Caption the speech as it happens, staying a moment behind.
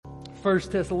1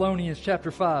 Thessalonians chapter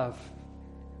 5.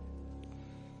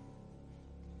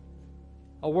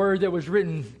 A word that was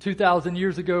written 2,000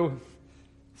 years ago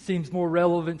seems more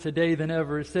relevant today than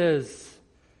ever. It says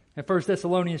in 1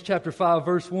 Thessalonians chapter 5,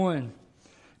 verse 1,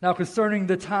 "Now concerning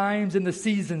the times and the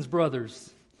seasons,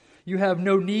 brothers, you have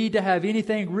no need to have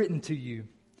anything written to you.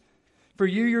 For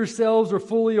you yourselves are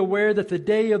fully aware that the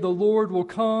day of the Lord will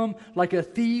come like a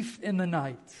thief in the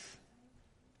night.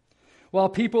 While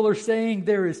people are saying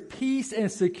there is peace and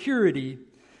security,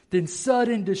 then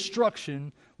sudden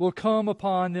destruction will come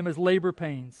upon them as labor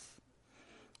pains."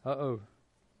 Uh-oh.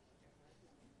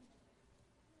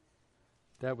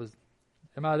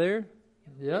 Am I there?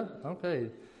 Yeah? Okay.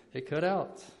 It cut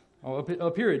out. Oh,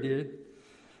 up here it did.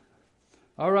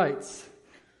 All right.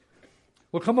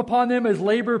 "Will come upon them as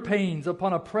labor pains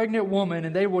upon a pregnant woman,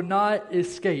 and they will not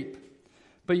escape.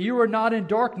 But you are not in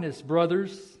darkness,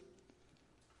 brothers,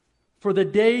 for the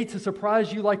day to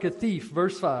surprise you like a thief."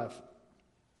 Verse 5.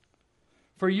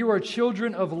 "For you are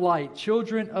children of light,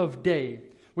 children of day.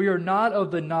 We are not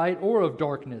of the night or of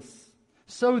darkness.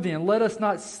 So then, let us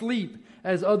not sleep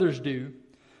as others do,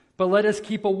 but let us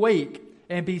keep awake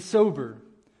and be sober.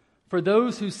 For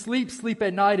those who sleep, sleep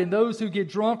at night, and those who get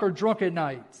drunk are drunk at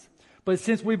night. But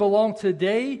since we belong to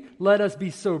day, let us be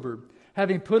sober,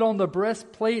 having put on the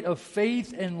breastplate of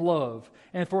faith and love,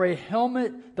 and for a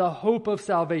helmet the hope of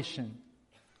salvation.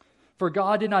 For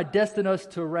God did not destine us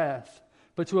to wrath,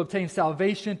 but to obtain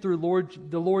salvation through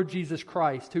the Lord Jesus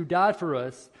Christ, who died for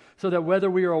us, so that whether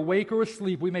we are awake or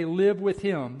asleep, we may live with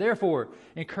Him. Therefore,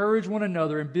 encourage one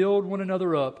another and build one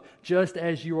another up, just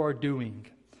as you are doing."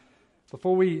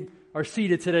 Before we are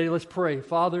seated today, let's pray.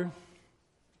 Father,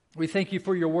 we thank you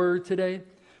for your word today.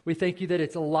 We thank you that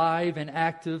it's alive and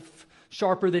active,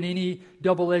 sharper than any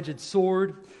double-edged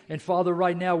sword. And Father,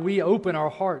 right now we open our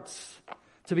hearts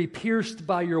to be pierced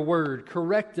by your word.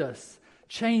 Correct us,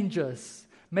 change us,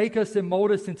 make us and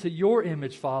mold us into your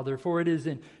image, Father, for it is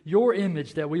in your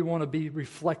image that we want to be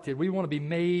reflected. We want to be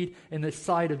made in the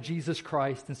sight of Jesus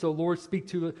Christ. And so, Lord, speak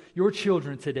to your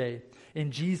children today.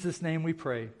 In Jesus' name we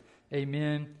pray.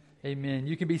 Amen. Amen.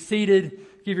 You can be seated.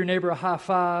 Give your neighbor a high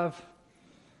five.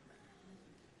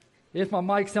 If my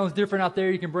mic sounds different out there,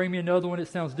 you can bring me another one. It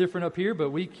sounds different up here, but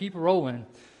we keep rolling.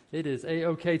 It is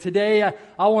A-OK. Today,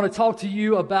 I want to talk to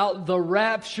you about the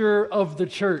rapture of the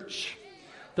church.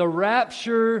 The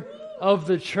rapture of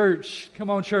the church. Come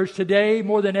on, church. Today,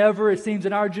 more than ever, it seems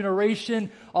in our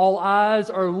generation, all eyes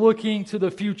are looking to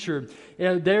the future.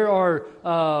 There are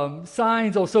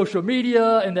signs on social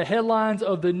media and the headlines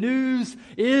of the news.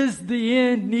 Is the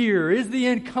end near? Is the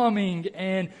end coming?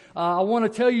 And I want to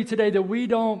tell you today that we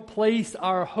don't place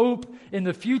our hope in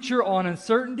the future on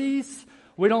uncertainties.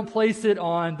 We don't place it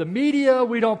on the media.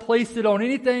 We don't place it on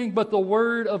anything but the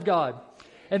Word of God.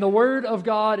 And the Word of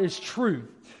God is true.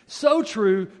 So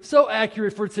true, so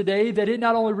accurate for today that it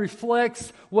not only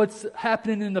reflects what's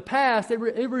happening in the past, it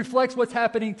reflects what's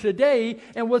happening today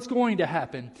and what's going to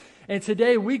happen. And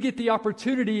today we get the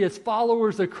opportunity as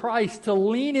followers of Christ to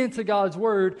lean into God's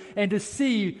Word and to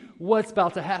see what's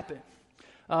about to happen.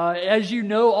 As you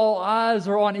know, all eyes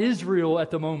are on Israel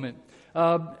at the moment.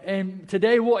 And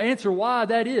today we'll answer why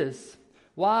that is.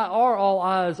 Why are all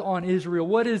eyes on Israel?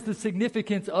 What is the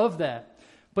significance of that?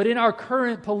 But in our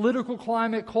current political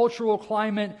climate, cultural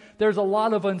climate, there's a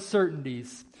lot of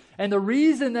uncertainties. And the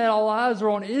reason that all eyes are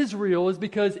on Israel is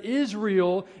because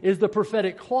Israel is the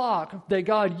prophetic clock that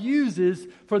God uses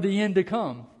for the end to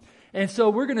come. And so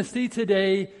we're going to see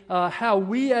today how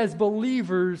we as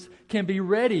believers can be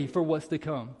ready for what's to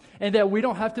come. And that we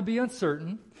don't have to be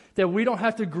uncertain. That we don't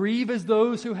have to grieve as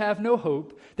those who have no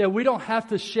hope. That we don't have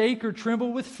to shake or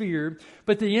tremble with fear.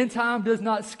 But the end time does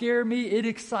not scare me, it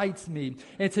excites me.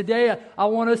 And today I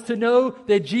want us to know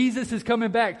that Jesus is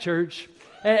coming back, church.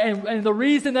 And the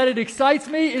reason that it excites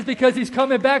me is because He's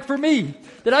coming back for me.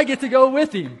 That I get to go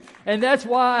with Him. And that's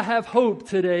why I have hope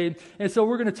today. And so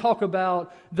we're going to talk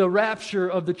about the rapture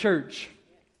of the church.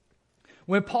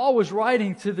 When Paul was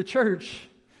writing to the church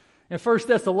in 1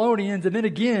 Thessalonians, and then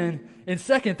again in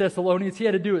 2 Thessalonians, he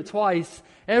had to do it twice.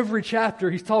 Every chapter,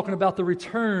 he's talking about the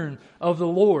return of the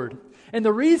Lord. And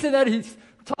the reason that he's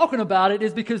talking about it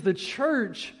is because the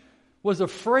church was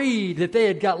afraid that they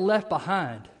had got left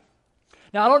behind.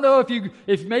 Now, I don't know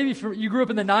if maybe you grew up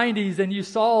in the 90s and you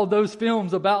saw those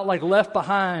films about like Left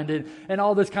Behind and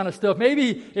all this kind of stuff.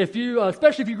 Maybe if you,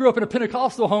 especially if you grew up in a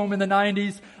Pentecostal home in the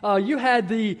 90s, you had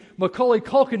the Macaulay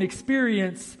Culkin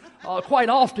experience quite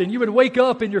often. You would wake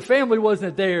up and your family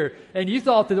wasn't there and you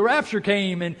thought that the rapture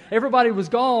came and everybody was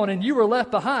gone and you were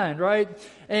left behind, right?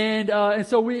 And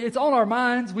so it's on our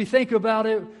minds. We think about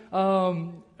it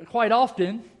quite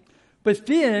often. But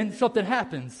then something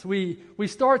happens. We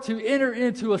start to enter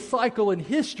into a cycle in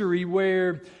history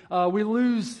where we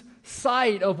lose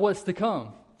sight of what's to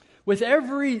come. With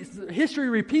every history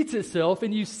repeats itself,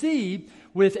 and you see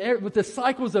with the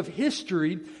cycles of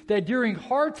history that during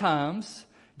hard times,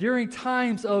 during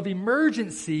times of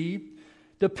emergency,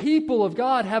 the people of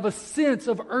God have a sense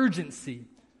of urgency.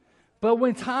 But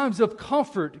when times of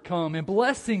comfort come and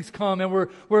blessings come and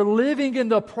we're living in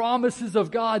the promises of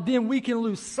God, then we can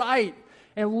lose sight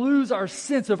and lose our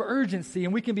sense of urgency,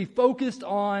 and we can be focused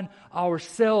on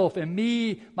ourself and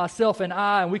me, myself, and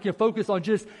I, and we can focus on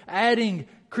just adding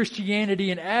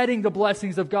Christianity and adding the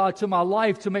blessings of God to my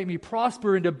life to make me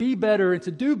prosper and to be better and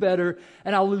to do better,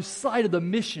 and I lose sight of the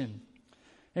mission.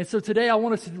 And so today I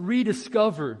want us to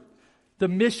rediscover the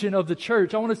mission of the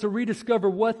church. I want us to rediscover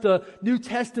what the New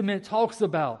Testament talks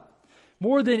about.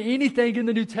 More than anything in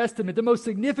the New Testament, the most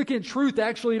significant truth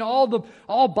actually in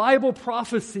all Bible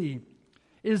prophecy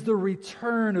is the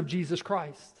return of Jesus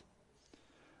Christ.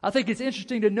 I think it's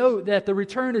interesting to note that the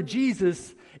return of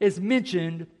Jesus is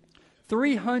mentioned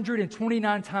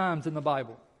 329 times in the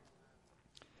Bible.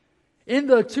 In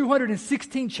the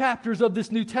 216 chapters of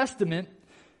this New Testament,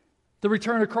 the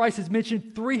return of Christ is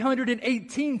mentioned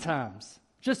 318 times,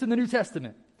 just in the New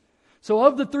Testament. So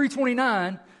of the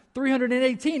 329,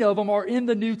 318 of them are in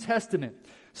the New Testament.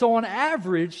 So on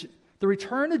average, the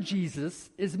return of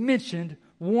Jesus is mentioned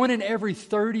 1 in every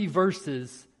 30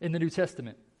 verses in the New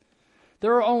Testament.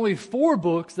 There are only 4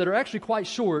 books that are actually quite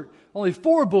short, only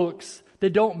 4 books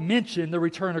that don't mention the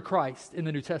return of Christ in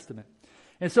the New Testament.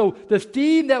 And so the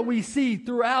theme that we see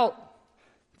throughout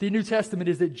the New Testament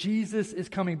is that Jesus is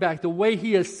coming back. The way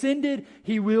He ascended,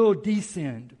 He will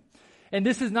descend. And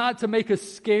this is not to make us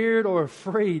scared or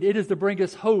afraid. It is to bring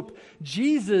us hope.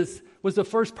 Jesus was the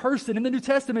first person in the New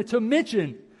Testament to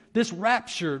mention this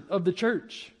rapture of the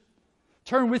church.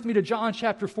 Turn with me to John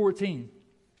chapter 14.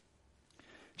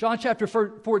 John chapter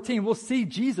 14, we'll see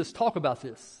Jesus talk about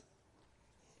this.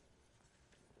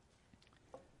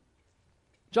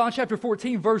 John chapter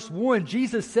 14, verse 1,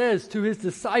 Jesus says to His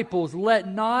disciples, "Let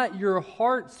not your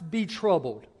hearts be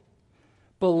troubled.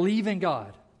 Believe in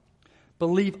God.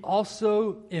 Believe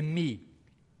also in me.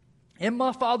 In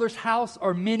my Father's house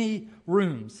are many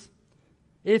rooms.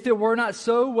 If it were not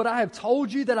so, would I have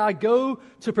told you that I go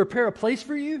to prepare a place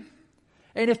for you?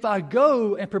 And if I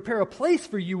go and prepare a place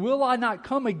for you, will I not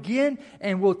come again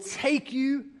and will take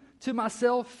you to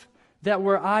myself, that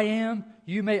where I am,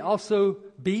 you may also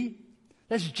be?"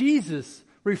 That's Jesus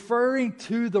referring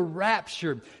to the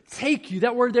rapture. Take you,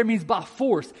 that word there means by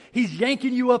force. He's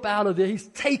yanking you up out of it. He's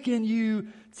taking you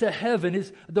to heaven.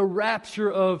 It's the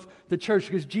rapture of the church,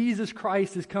 because Jesus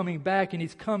Christ is coming back, and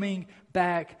He's coming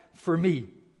back for me.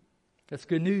 That's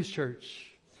good news,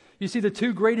 church. You see, the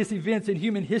 2 greatest events in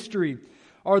human history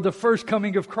are the first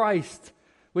coming of Christ,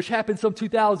 which happened some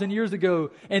 2,000 years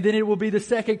ago, and then it will be the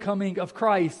second coming of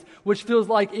Christ, which feels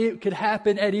like it could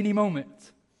happen at any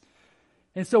moment.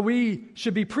 And so we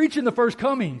should be preaching the first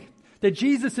coming, that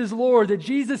Jesus is Lord, that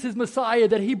Jesus is Messiah,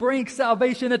 that He brings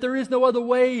salvation, that there is no other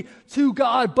way to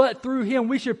God but through Him.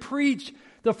 We should preach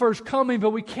the first coming,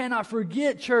 but we cannot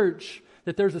forget, church,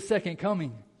 that there's a second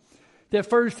coming. That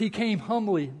first He came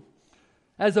humbly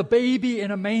as a baby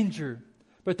in a manger,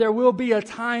 but there will be a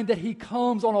time that He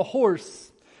comes on a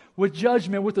horse with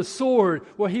judgment, with a sword,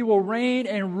 where He will reign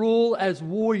and rule as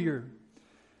warrior.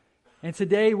 And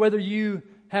today, whether you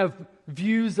have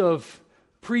views of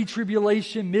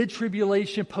pre-tribulation,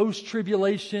 mid-tribulation,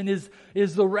 post-tribulation,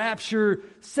 is the rapture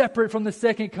separate from the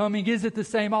second coming? Is it the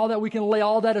same? All that, we can lay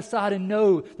all that aside and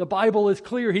know the Bible is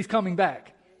clear. He's coming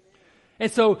back.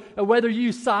 And so whether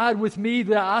you side with me,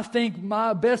 that I think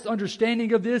my best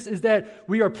understanding of this is that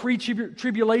we are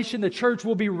pre-tribulation. The church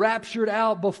will be raptured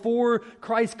out before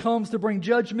Christ comes to bring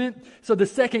judgment. So the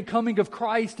second coming of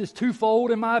Christ is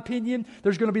twofold, in my opinion.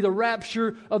 There's going to be the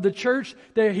rapture of the church,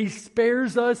 that He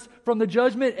spares us from the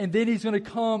judgment, and then He's going to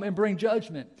come and bring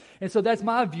judgment. And so that's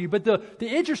my view. But the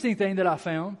interesting thing that I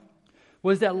found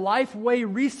was that Lifeway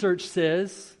research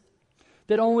says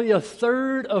that only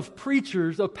 1/3 of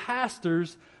preachers, of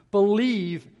pastors,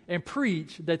 believe and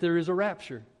preach that there is a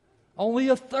rapture. Only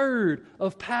 1/3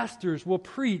 of pastors will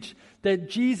preach that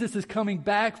Jesus is coming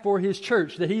back for His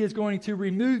church, that He is going to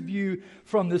remove you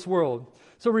from this world.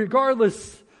 So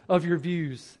regardless of your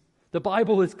views, the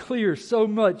Bible is clear, so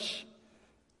much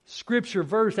scripture,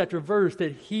 verse after verse,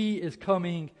 that He is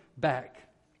coming back.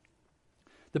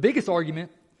 The biggest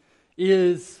argument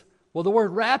is, well, the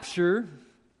word rapture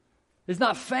is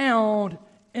not found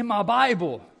in my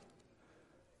Bible.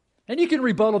 And you can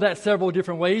rebuttal that several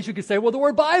different ways. You can say, well, the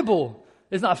word Bible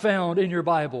is not found in your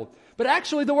Bible. But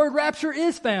actually, the word rapture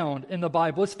is found in the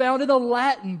Bible. It's found in the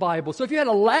Latin Bible. So if you had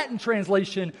a Latin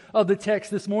translation of the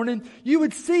text this morning, you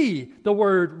would see the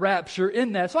word rapture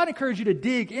in that. So I'd encourage you to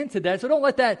dig into that. So don't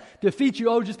let that defeat you.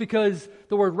 Oh, just because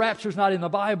the word rapture is not in the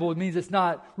Bible, it means it's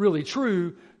not really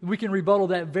true. We can rebuttal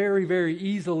that very, very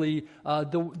easily.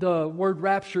 The word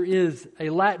rapture is a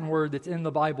Latin word that's in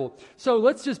the Bible. So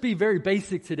let's just be very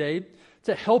basic today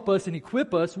to help us and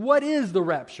equip us. What is the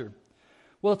rapture?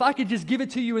 Well, if I could just give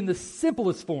it to you in the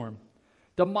simplest form,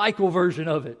 the Michael version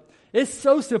of it. It's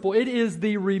so simple. It is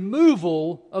the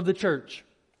removal of the church.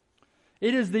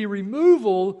 It is the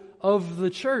removal of the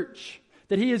church.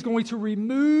 That he is going to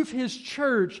remove his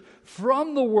church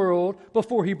from the world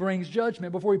before he brings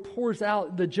judgment, before he pours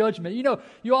out the judgment. You know,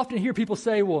 you often hear people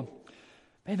say, well,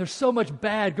 man, there's so much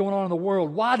bad going on in the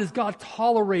world. Why does God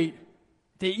tolerate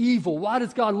the evil? Why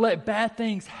does God let bad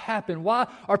things happen? Why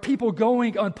are people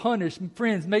going unpunished?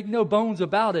 Friends, make no bones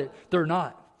about it. They're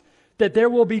not. That there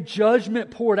will be judgment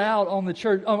poured out on the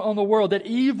church, on the world, that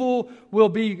evil will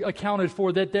be accounted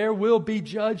for, that there will be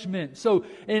judgment. So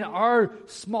in our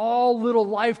small little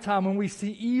lifetime, when we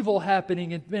see evil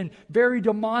happening and very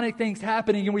demonic things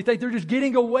happening, and we think they're just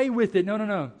getting away with it.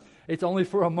 No. It's only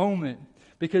for a moment,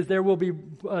 because there will be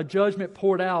judgment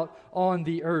poured out on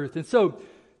the earth. And so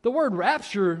the word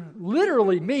rapture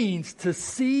literally means to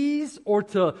seize or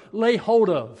to lay hold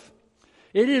of.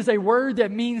 It is a word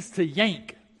that means to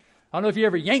yank. I don't know if you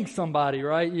ever yank somebody,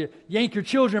 right? You yank your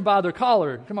children by their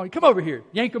collar. Come on, come over here.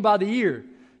 Yank them by the ear.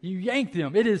 You yank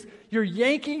them. You're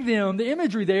yanking them. The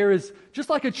imagery there is just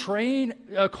like a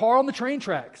car on the train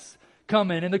tracks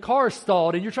coming, and the car is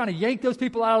stalled, and you're trying to yank those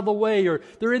people out of the way, or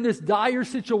they're in this dire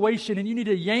situation, and you need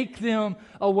to yank them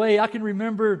away. I can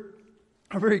remember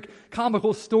a very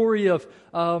comical story of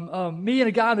me and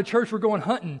a guy in the church were going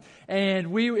hunting,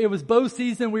 and it was bow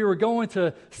season. We were going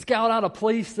to scout out a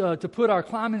place to put our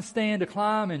climbing stand to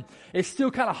climb, and it's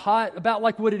still kind of hot, about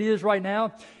like what it is right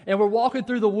now. And we're walking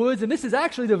through the woods, and this is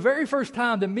actually the very first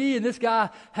time that me and this guy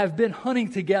have been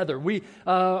hunting together. We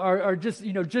are just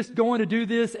going to do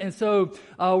this, and so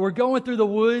we're going through the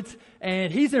woods,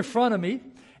 and he's in front of me.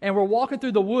 And we're walking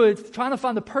through the woods trying to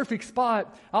find the perfect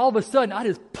spot. All of a sudden, I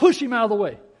just push him out of the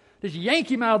way. Just yank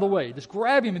him out of the way. Just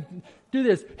grab him and do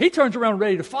this. He turns around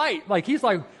ready to fight. Like, he's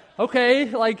like, okay.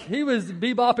 Like, he was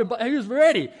bebopping. He was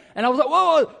ready. And I was like,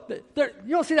 whoa,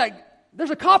 you don't see that? There's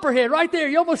a copperhead right there.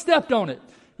 You almost stepped on it.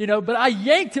 But I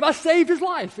yanked him. I saved his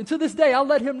life. And to this day, I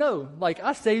let him know. Like,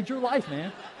 I saved your life,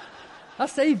 man. I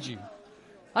saved you.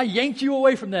 I yanked you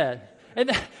away from that.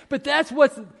 But that's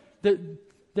what's,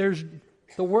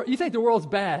 you think the world's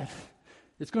bad.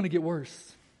 It's going to get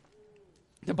worse.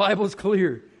 The Bible's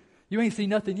clear. You ain't seen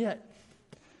nothing yet.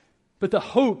 But the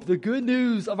hope, the good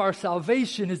news of our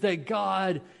salvation is that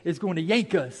God is going to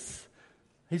yank us.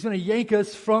 He's going to yank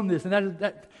us from this.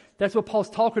 And that's what Paul's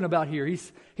talking about here.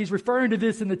 He's referring to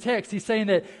this in the text. He's saying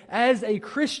that as a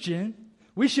Christian,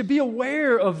 we should be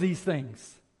aware of these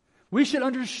things. We should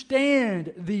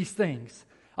understand these things.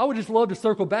 I would just love to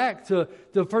circle back to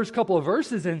the first couple of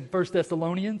verses in 1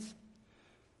 Thessalonians.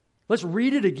 Let's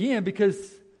read it again, because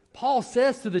Paul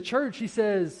says to the church, he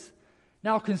says,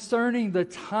 now concerning the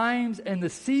times and the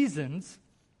seasons,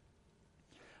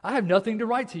 I have nothing to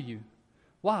write to you.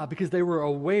 Why? Because they were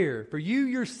aware. For you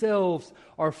yourselves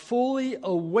are fully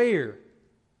aware.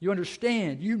 You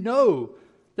understand. You know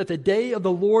that the day of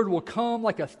the Lord will come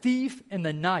like a thief in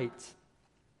the night.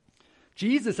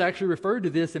 Jesus actually referred to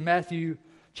this in Matthew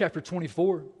chapter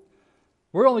 24.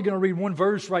 We're only going to read one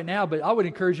verse right now, but I would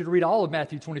encourage you to read all of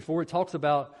Matthew 24. It talks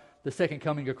about the second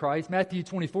coming of Christ. Matthew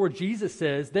 24, Jesus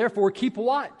says, therefore keep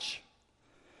watch,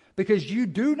 because you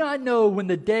do not know when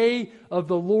the day of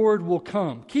the Lord will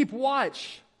come. Keep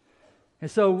watch.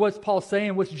 And so what's Paul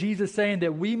saying? What's Jesus saying?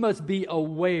 That we must be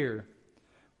aware.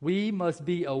 We must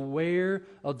be aware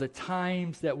of the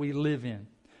times that we live in.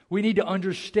 We need to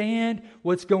understand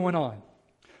what's going on.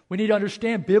 We need to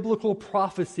understand biblical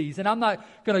prophecies. And I'm not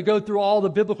going to go through all the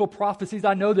biblical prophecies.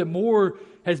 I know that more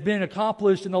has been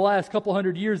accomplished in the last couple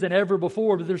hundred years than ever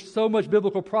before, but there's so much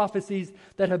biblical prophecies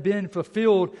that have been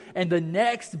fulfilled. And the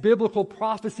next biblical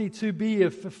prophecy to be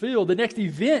fulfilled, the next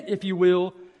event, if you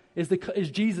will, is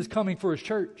Jesus coming for his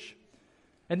church.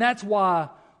 And that's why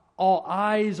all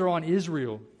eyes are on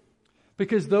Israel.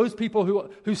 Because those people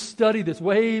who study this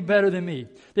way better than me,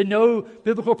 that know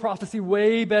biblical prophecy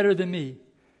way better than me,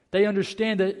 they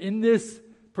understand that in this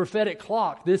prophetic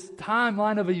clock, this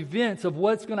timeline of events of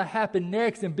what's going to happen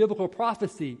next in biblical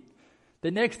prophecy,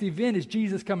 the next event is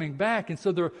Jesus coming back. And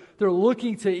so they're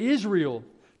looking to Israel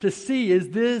to see,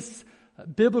 is this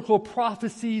biblical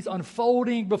prophecies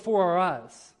unfolding before our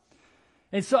eyes?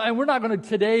 And we're not going to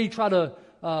today try to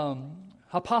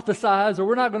hypothesize, or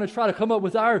we're not going to try to come up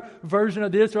with our version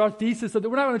of this or our thesis of that.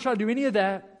 We're not going to try to do any of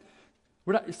that.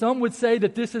 Some would say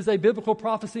that this is a biblical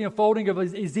prophecy unfolding of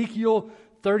Ezekiel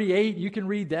 38. You can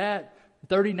read that.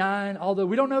 39, although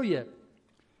we don't know yet.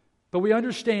 But we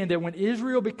understand that when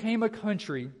Israel became a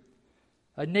country,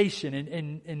 a nation,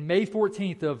 in May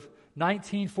 14th of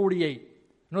 1948, I don't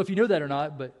know if you know that or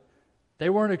not, but they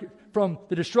weren't, from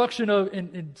the destruction of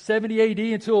in 70 AD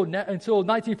until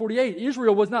 1948,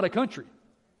 Israel was not a country.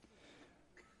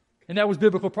 And that was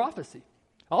biblical prophecy.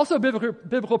 Also,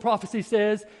 biblical prophecy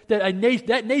says that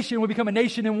that nation would become a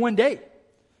nation in one day.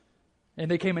 And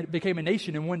they became a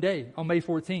nation in one day on May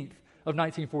 14th of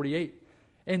 1948.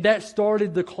 And that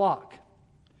started the clock.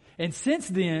 And since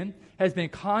then has been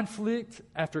conflict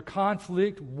after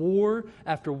conflict, war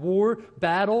after war,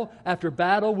 battle after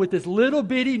battle with this little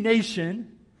bitty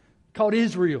nation called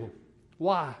Israel.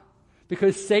 Why?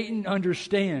 Because Satan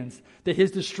understands that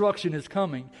his destruction is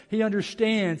coming. He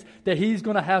understands that he's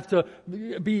going to have to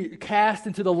be cast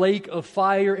into the lake of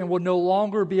fire and will no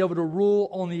longer be able to rule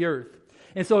on the earth.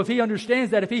 And so if he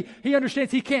understands that, if he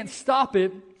understands he can't stop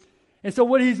it, and so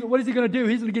what is he going to do?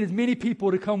 He's going to get as many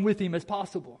people to come with him as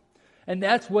possible. And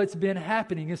that's what's been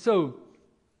happening. And so,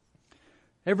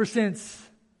 ever since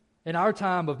in our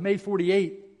time of May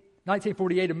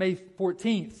 1948 and May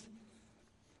 14th,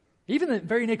 even the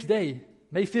very next day,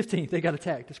 May 15th, they got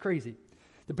attacked. It's crazy.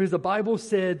 Because the Bible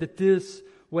said that this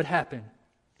would happen.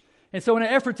 And so in an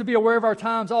effort to be aware of our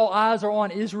times, all eyes are on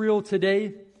Israel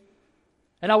today.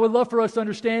 And I would love for us to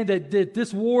understand that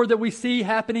this war that we see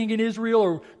happening in Israel,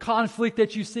 or conflict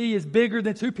that you see, is bigger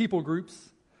than two people groups.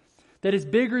 That is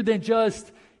bigger than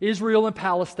just Israel and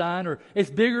Palestine, or it's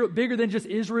bigger than just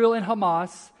Israel and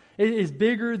Hamas. It is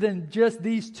bigger than just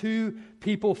these two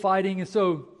people fighting. And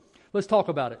so let's talk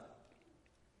about it.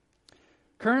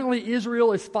 Currently,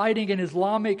 Israel is fighting an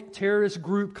Islamic terrorist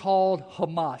group called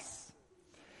Hamas.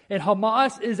 And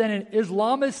Hamas is an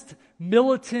Islamist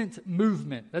militant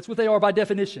movement. That's what they are by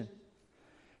definition.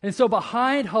 And so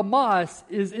behind Hamas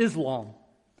is Islam,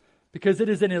 because it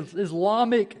is an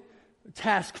Islamic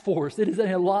task force. It is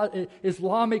an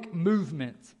Islamic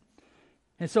movement.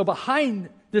 And so behind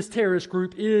this terrorist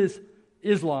group is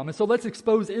Islam. And so let's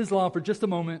expose Islam for just a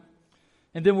moment,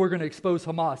 and then we're going to expose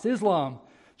Hamas. Islam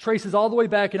traces all the way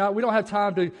back, and we don't have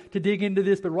time to dig into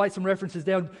this, but write some references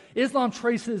down. Islam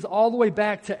traces all the way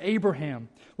back to Abraham,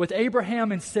 with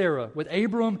Abraham and Sarah, with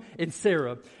Abram and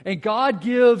Sarah. And God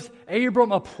gives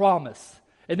Abram a promise.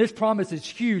 And this promise is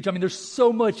huge. I mean, there's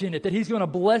so much in it, that he's going to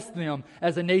bless them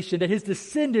as a nation, that his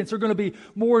descendants are going to be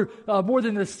more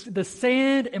than the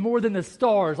sand and more than the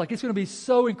stars. Like, it's going to be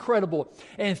so incredible.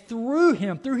 And through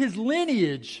him, through his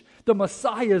lineage, the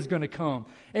Messiah is going to come.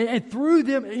 And through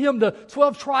him, the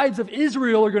 12 tribes of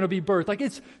Israel are going to be birthed. Like,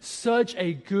 it's such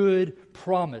a good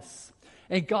promise.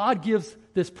 And God gives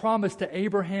this promise to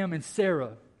Abraham and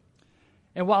Sarah.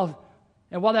 And while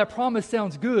that promise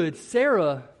sounds good,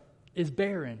 Sarah is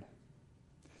barren.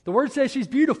 The word says she's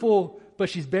beautiful, but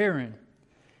she's barren.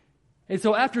 And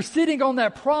so after sitting on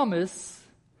that promise,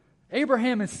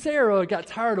 Abraham and Sarah got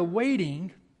tired of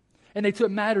waiting, and they took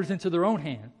matters into their own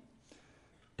hand.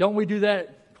 Don't we do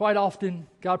that quite often?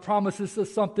 God promises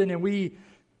us something, and we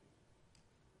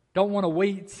don't want to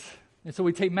wait, and so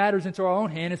we take matters into our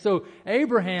own hand. And so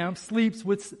Abraham sleeps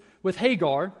with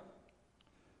Hagar.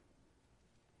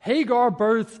 Hagar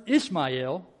births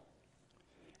Ishmael.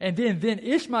 And then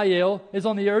Ishmael is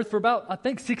on the earth for about,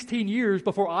 16 years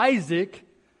before Isaac,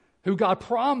 who God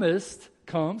promised,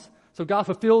 comes. So God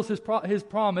fulfills his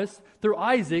promise through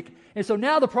Isaac. And so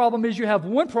now the problem is you have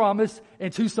one promise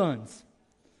and two sons.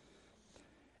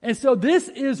 And so this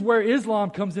is where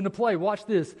Islam comes into play. Watch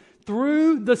this.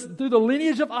 Through the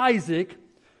lineage of Isaac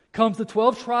comes the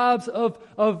 12 tribes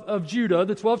of Judah,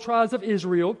 the 12 tribes of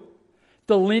Israel,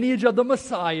 the lineage of the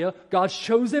Messiah, God's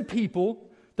chosen people,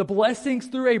 the blessings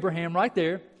through Abraham right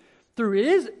there. Through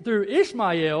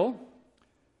Ishmael,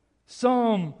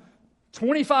 some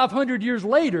 2,500 years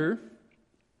later,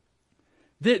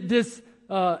 this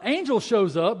angel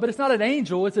shows up, but it's not an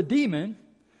angel, it's a demon,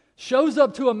 shows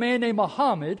up to a man named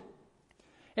Muhammad,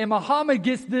 and Muhammad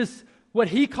gets this, what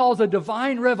he calls a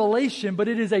divine revelation, but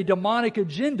it is a demonic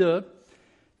agenda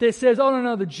that says, oh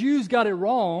no, the Jews got it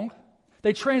wrong.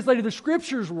 They translated the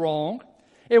scriptures wrong.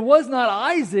 It was not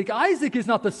Isaac. Isaac is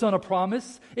not the son of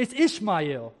promise. It's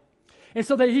Ishmael. And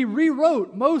so that he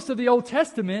rewrote most of the Old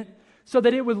Testament so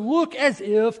that it would look as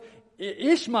if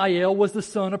Ishmael was the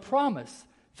son of promise.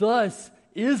 Thus,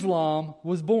 Islam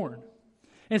was born.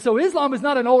 And so Islam is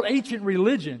not an old ancient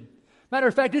religion, Matter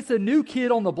of fact, it's a new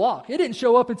kid on the block. It didn't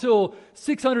show up until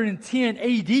 610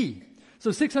 AD.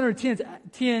 So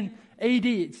 610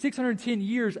 AD, 610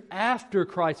 years after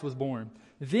Christ was born.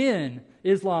 Then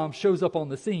Islam shows up on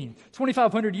the scene.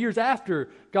 2,500 years after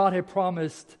God had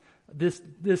promised this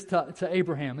to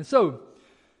Abraham. And so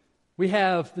we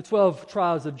have the 12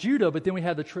 tribes of Judah, but then we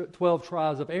have the 12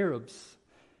 tribes of Arabs.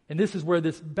 And this is where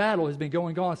this battle has been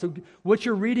going on. So what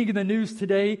you're reading in the news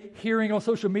today, hearing on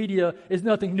social media, is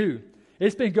nothing new.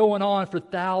 It's been going on for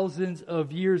thousands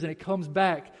of years, and it comes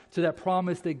back to that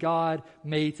promise that God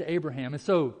made to Abraham. And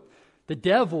so the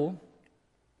devil,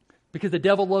 because the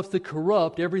devil loves to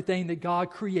corrupt everything that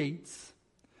God creates,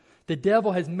 the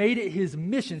devil has made it his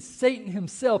mission, Satan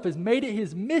himself has made it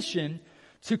his mission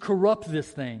to corrupt this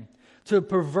thing, to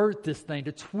pervert this thing,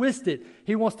 to twist it.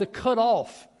 He wants to cut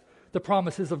off the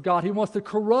promises of God. He wants to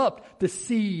corrupt the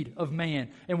seed of man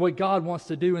and what God wants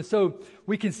to do. And so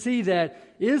we can see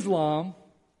that Islam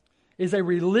is a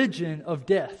religion of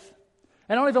death.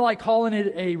 And I don't even like calling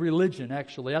it a religion,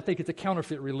 actually. I think it's a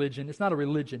counterfeit religion. It's not a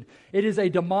religion. It is a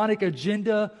demonic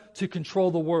agenda to control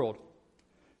the world.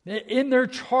 In their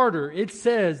charter, it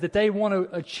says that they want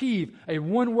to achieve a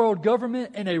one world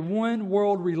government and a one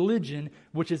world religion,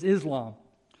 which is Islam.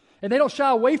 And they don't shy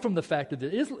away from the fact of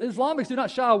this. Islamics do not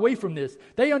shy away from this.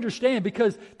 They understand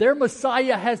because their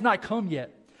Messiah has not come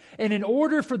yet. And in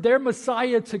order for their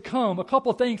Messiah to come, a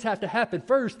couple of things have to happen.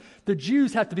 First, the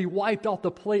Jews have to be wiped off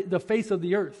the face of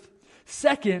the earth.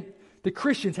 Second, the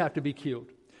Christians have to be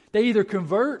killed. They either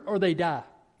convert or they die.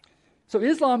 So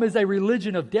Islam is a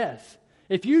religion of death.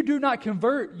 If you do not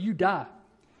convert, you die.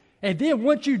 And then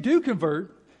once you do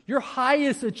convert, your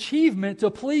highest achievement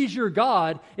to please your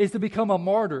God is to become a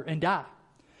martyr and die.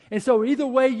 And so either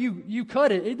way you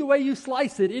cut it, either way you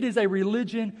slice it, it is a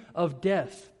religion of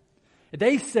death.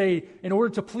 They say in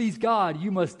order to please God,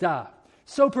 you must die.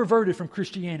 So perverted from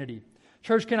Christianity.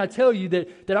 Church, can I tell you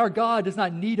that our God does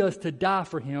not need us to die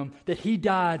for Him, that He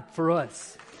died for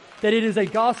us. That it is a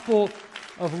gospel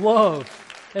of love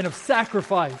and of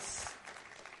sacrifice.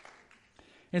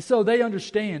 And so they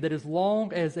understand that as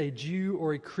long as a Jew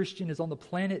or a Christian is on the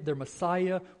planet, their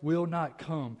Messiah will not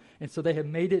come. And so they have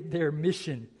made it their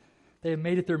mission. They have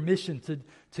made it their mission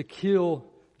to kill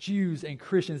Jews and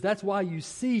Christians. That's why you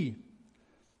see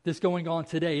this going on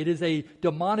today. It is a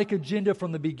demonic agenda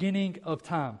from the beginning of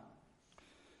time.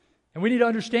 And we need to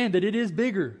understand that it is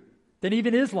bigger than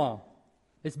even Islam.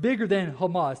 It's bigger than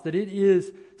Hamas, that it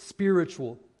is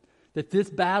spiritual. That this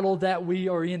battle that we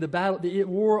are in, the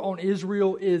war on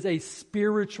Israel is a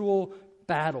spiritual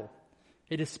battle.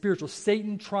 It is spiritual.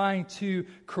 Satan trying to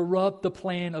corrupt the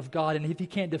plan of God. And if he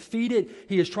can't defeat it,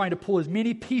 he is trying to pull as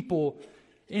many people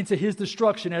into his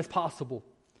destruction as possible.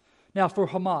 Now for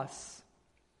Hamas,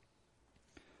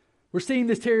 we're seeing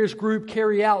this terrorist group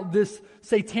carry out this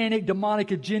satanic,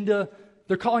 demonic agenda.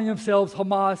 They're calling themselves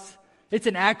Hamas. It's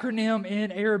an acronym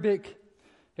in Arabic.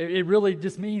 It really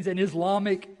just means an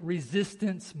Islamic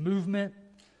resistance movement.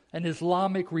 An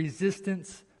Islamic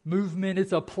resistance movement.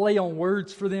 It's a play on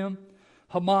words for them.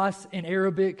 Hamas in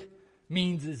Arabic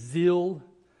means zeal.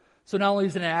 So not only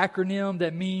is it an acronym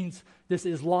that means this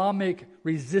Islamic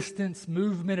resistance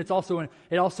movement, it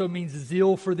also means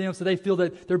zeal for them. So they feel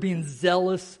that they're being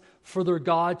zealous for their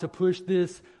God to push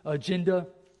this agenda.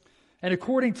 And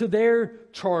according to their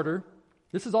charter,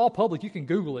 this is all public, you can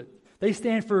Google it. They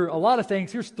stand for a lot of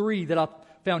things. Here's 3 that I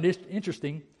found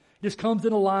interesting. This comes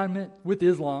in alignment with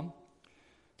Islam.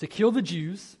 To kill the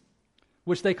Jews,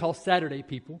 which they call Saturday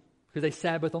people, because they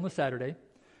Sabbath on the Saturday.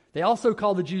 They also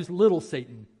call the Jews little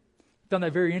Satan. I found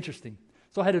that very interesting.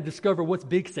 So I had to discover what's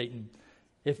big Satan.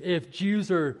 If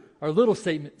Jews are little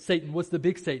Satan, what's the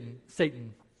big Satan?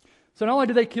 Satan. So not only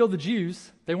do they kill the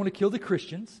Jews, they want to kill the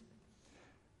Christians,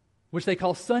 which they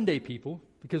call Sunday people,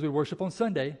 because we worship on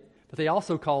Sunday. But they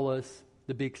also call us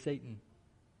the big Satan.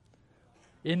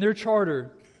 In their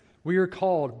charter, we are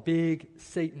called big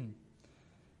Satan.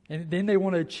 And then they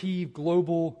want to achieve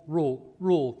global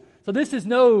rule. So this is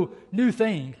no new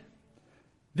thing.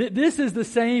 This is the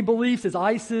same beliefs as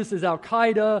ISIS, as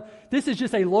Al-Qaeda. This is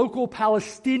just a local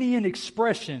Palestinian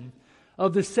expression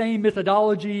of the same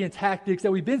methodology and tactics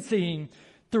that we've been seeing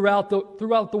throughout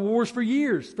the wars for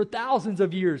years, for thousands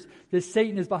of years. That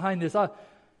Satan is behind this.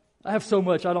 I have so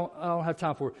much I don't have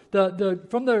time for it.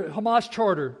 From the Hamas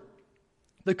charter,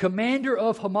 the commander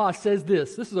of Hamas says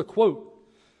this. This is a quote.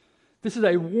 This is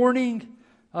a warning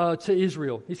to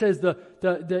Israel. He says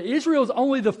the Israel is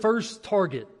only the first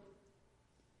target.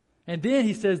 And then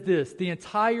he says this: the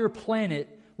entire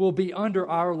planet will be under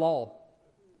our law.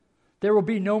 There will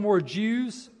be no more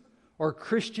Jews or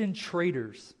Christian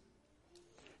traitors.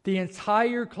 The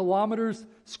entire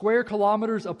square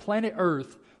kilometers of planet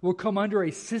Earth will come under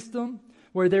a system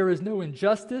where there is no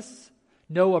injustice,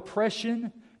 no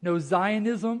oppression, no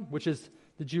Zionism, which is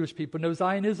the Jewish people, no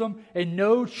Zionism, and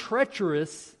no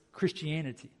treacherous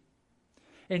Christianity.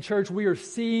 And church, we are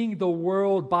seeing the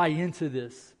world buy into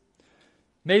this.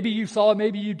 Maybe you saw it,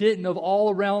 maybe you didn't, of all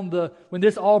around when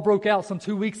this all broke out some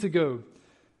 2 weeks ago.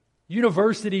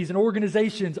 Universities and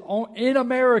organizations in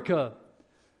America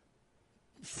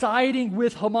siding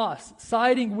with Hamas,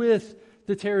 siding with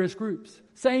the terrorist groups,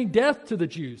 saying death to the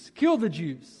Jews, kill the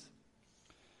Jews.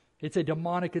 It's a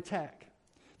demonic attack.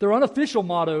 Their unofficial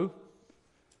motto,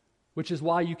 which is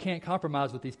why you can't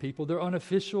compromise with these people, their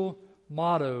unofficial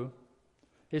motto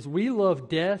is, we love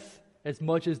death as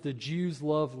much as the Jews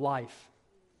love life.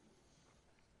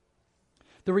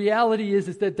 The reality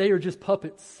is that they are just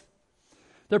puppets.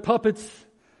 They're puppets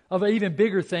of an even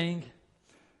bigger thing.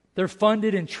 They're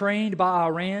funded and trained by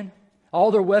Iran. All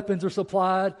their weapons are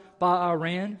supplied by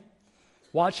Iran.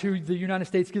 Watch who the United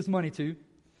States gives money to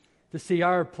see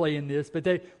our play in this. But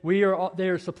they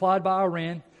are supplied by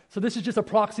Iran. So this is just a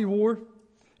proxy war.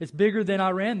 It's bigger than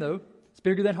Iran, though. It's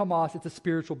bigger than Hamas. It's a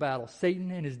spiritual battle.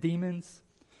 Satan and his demons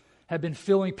have been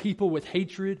filling people with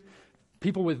hatred,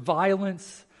 people with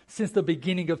violence since the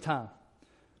beginning of time.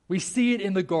 We see it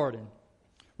in the garden.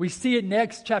 We see it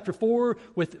next, chapter 4,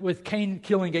 with Cain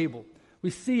killing Abel. We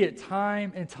see it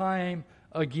time and time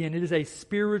again. It is a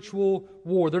spiritual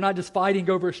war. They're not just fighting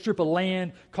over a strip of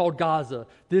land called Gaza.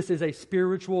 This is a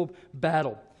spiritual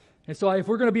battle. And so if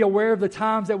we're going to be aware of the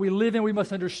times that we live in, we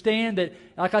must understand that,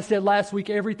 like I said last week,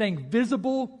 everything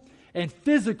visible and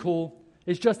physical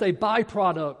is just a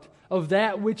byproduct of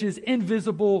that which is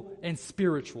invisible and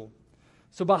spiritual.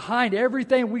 So behind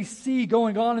everything we see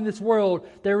going on in this world,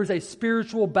 there is a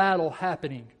spiritual battle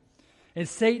happening. And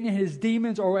Satan and his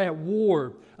demons are at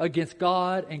war against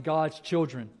God and God's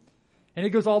children. And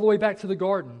it goes all the way back to the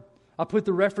garden. I put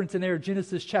the reference in there,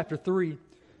 Genesis chapter 3.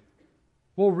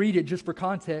 We'll read it just for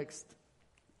context.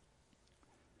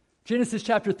 Genesis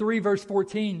chapter 3, verse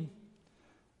 14.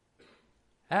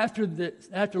 After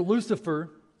Lucifer,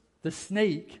 the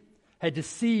snake, had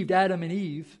deceived Adam and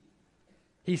Eve,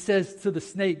 he says to the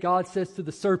snake, God says to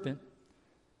the serpent,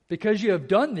 because you have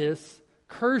done this,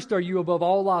 cursed are you above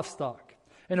all livestock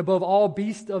and above all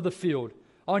beasts of the field.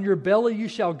 On your belly you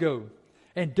shall go,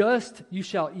 and dust you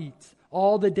shall eat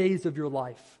all the days of your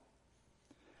life.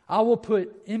 I will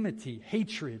put enmity,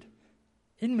 hatred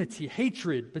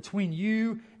between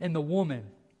you and the woman,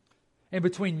 and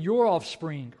between your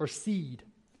offspring, or seed,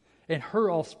 and her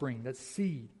offspring, that's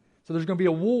seed. So there's going to be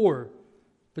a war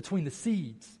between the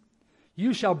seeds.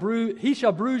 He shall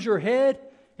bruise your head,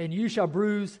 and you shall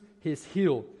bruise his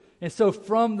heel. And so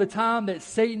from the time that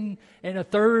Satan and a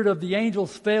third of the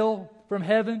angels fell from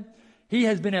heaven, he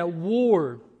has been at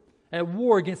war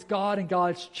against God and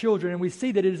God's children. And we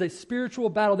see that it is a spiritual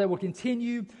battle that will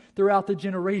continue throughout the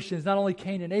generations. Not only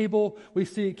Cain and Abel, we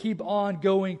see it keep on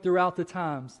going throughout the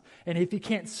times. And if he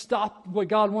can't stop what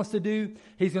God wants to do,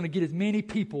 he's going to get as many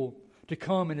people to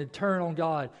come and to turn on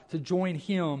God, to join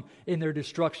him in their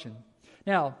destruction.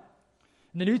 Now,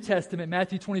 in the New Testament,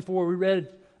 Matthew 24, we read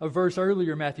a verse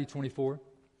earlier, Matthew 24.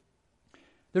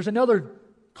 There's another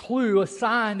clue, a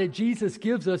sign that Jesus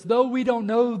gives us. Though we don't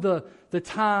know the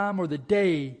time or the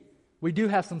day, we do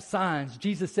have some signs.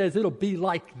 Jesus says it'll be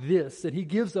like this, and he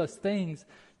gives us things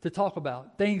to talk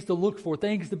about, things to look for,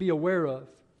 things to be aware of.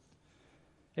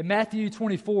 In Matthew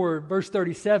 24, verse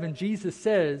 37, Jesus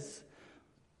says,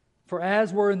 for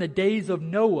as were in the days of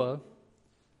Noah,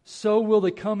 so will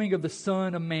the coming of the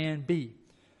Son of Man be.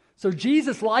 So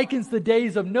Jesus likens the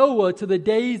days of Noah to the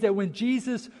days that when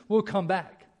Jesus will come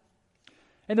back.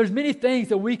 And there's many things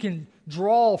that we can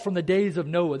draw from the days of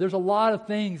Noah. There's a lot of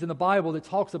things in the Bible that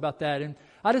talks about that. And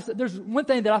there's one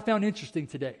thing that I found interesting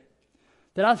today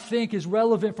that I think is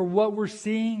relevant for what we're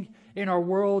seeing in our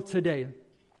world today.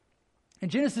 In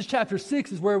Genesis chapter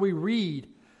 6 is where we read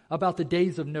about the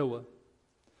days of Noah.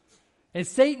 And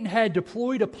Satan had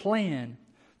deployed a plan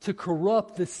to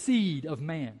corrupt the seed of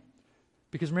man.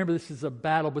 Because remember, this is a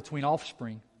battle between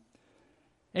offspring.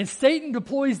 And Satan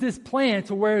deploys this plan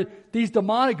to where these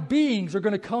demonic beings are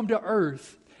going to come to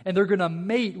earth and they're going to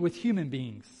mate with human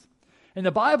beings. And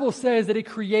the Bible says that it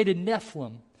created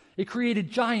Nephilim. It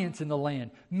created giants in the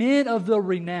land, men of the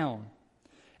renown.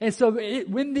 And so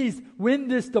when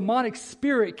this demonic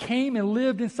spirit came and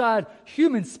lived inside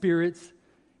human spirits,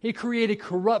 it created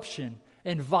corruption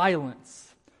and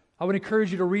violence. I would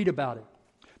encourage you to read about it.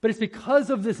 But it's because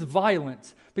of this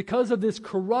violence, because of this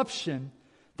corruption,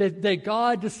 that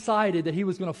God decided that he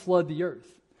was going to flood the earth,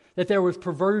 that there was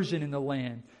perversion in the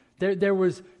land, There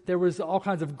was all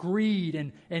kinds of greed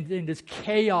and this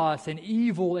chaos and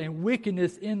evil and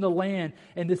wickedness in the land,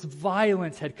 and this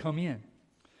violence had come in.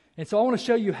 And so I want to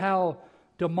show you how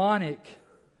demonic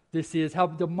this is, how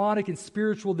demonic and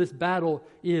spiritual this battle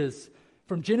is.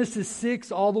 From Genesis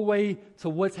 6 all the way to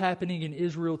what's happening in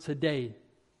Israel today.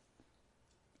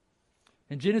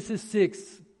 In Genesis 6,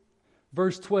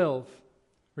 verse 12,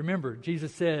 remember,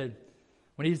 Jesus said,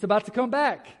 when he's about to come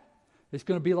back, it's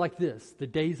going to be like this, the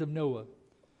days of Noah.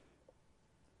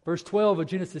 Verse 12 of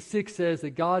Genesis 6 says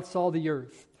that God saw the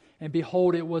earth, and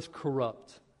behold, it was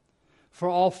corrupt. For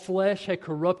all flesh had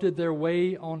corrupted their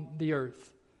way on the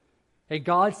earth. And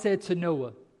God said to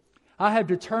Noah, I have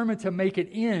determined to make an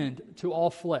end to all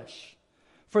flesh,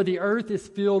 for the earth is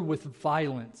filled with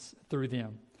violence through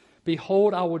them.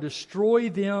 Behold, I will destroy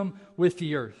them with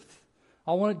the earth.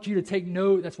 I want you to take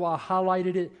note, that's why I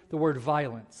highlighted it, the word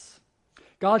violence.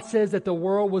 God says that the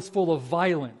world was full of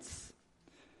violence,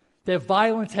 that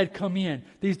violence had come in.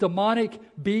 These demonic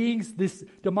beings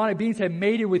had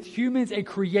mated with humans and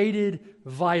created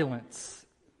violence.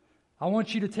 I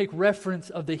want you to take reference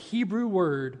of the Hebrew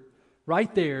word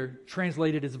right there,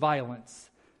 translated as violence.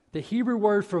 The Hebrew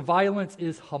word for violence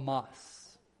is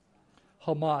Hamas.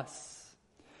 Hamas.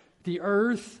 The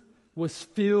earth was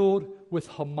filled with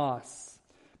Hamas.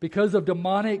 Because of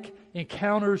demonic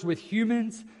encounters with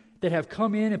humans that have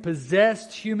come in and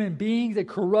possessed human beings and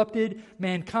corrupted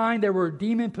mankind, there were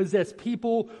demon-possessed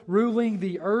people ruling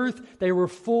the earth. They were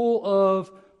full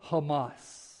of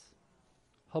Hamas.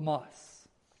 Hamas.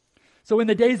 So in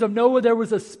the days of Noah, there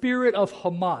was a spirit of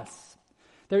Hamas.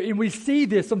 And we see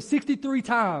this some 63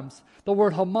 times the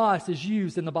word Hamas is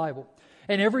used in the Bible.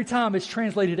 And every time it's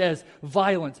translated as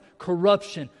violence,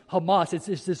 corruption, Hamas.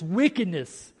 It's this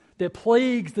wickedness that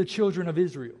plagues the children of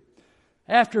Israel.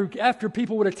 After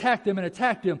people would attack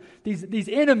them, these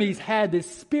enemies had this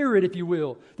spirit, if you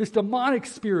will, this demonic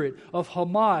spirit of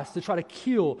Hamas to try to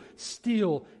kill,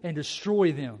 steal, and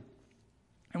destroy them.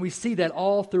 And we see that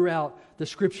all throughout the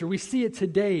Scripture. We see it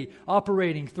today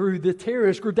operating through the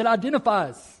terrorist group that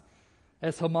identifies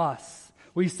as Hamas.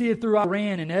 We see it through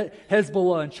Iran and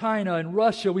Hezbollah and China and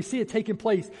Russia. We see it taking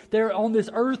place. There on this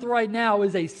earth right now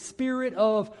is a spirit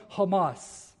of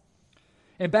Hamas.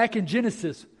 And back in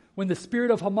Genesis, when the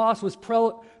spirit of Hamas was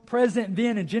present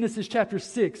then in Genesis chapter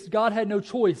 6, God had no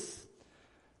choice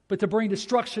but to bring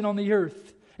destruction on the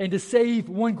earth and to save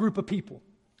one group of people.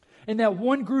 And that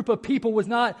one group of people was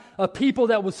not a people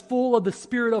that was full of the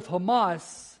spirit of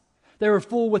Hamas. They were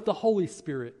full with the Holy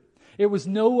Spirit. It was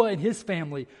Noah and his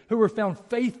family who were found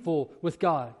faithful with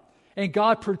God. And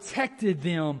God protected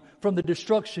them from the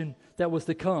destruction that was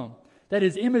to come. That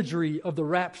is imagery of the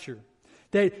rapture.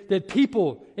 That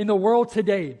people in the world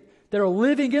today that are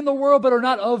living in the world but are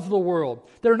not of the world,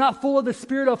 that are not full of the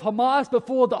spirit of Hamas but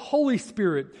full of the Holy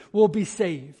Spirit, will be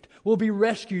saved, will be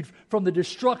rescued from the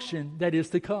destruction that is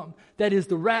to come. That is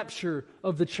the rapture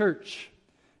of the church.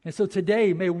 And so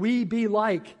today, may we be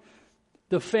like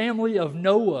the family of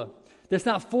Noah that's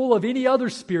not full of any other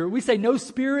spirit. We say no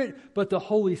spirit but the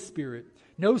Holy Spirit.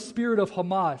 No spirit of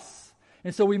Hamas.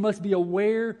 And so we must be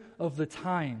aware of the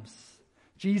times.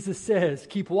 Jesus says,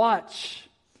 keep watch,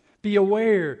 be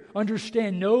aware,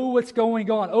 understand, know what's going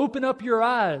on, open up your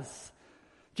eyes.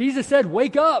 Jesus said,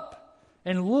 wake up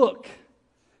and look.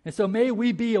 And so may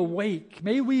we be awake.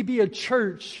 May we be a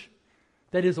church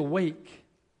that is awake,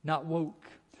 not woke.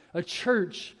 A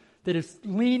church that is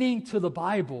leaning to the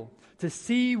Bible to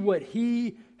see what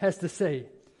He has to say.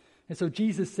 And so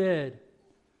Jesus said,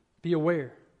 be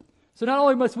aware. So not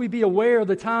only must we be aware of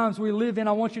the times we live in,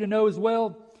 I want you to know as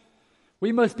well,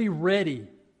 we must be ready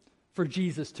for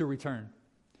Jesus to return.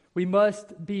 We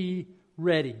must be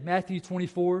ready. Matthew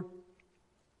 24,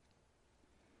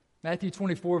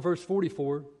 verse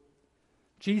 44,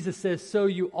 Jesus says, so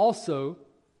you also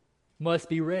must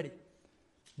be ready.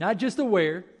 Not just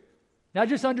aware, not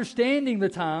just understanding the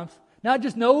times, not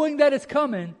just knowing that it's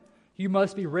coming, you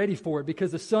must be ready for it,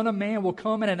 because the Son of Man will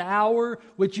come in an hour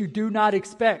which you do not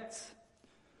expect.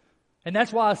 And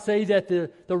that's why I say that the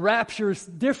rapture is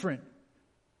different.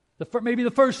 Maybe the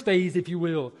first phase, if you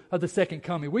will, of the second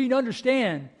coming. We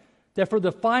understand that for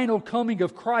the final coming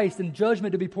of Christ and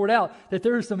judgment to be poured out, that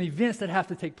there are some events that have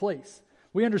to take place.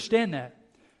 We understand that.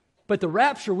 But the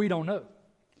rapture, we don't know.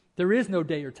 There is no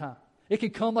day or time. It can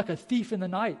come like a thief in the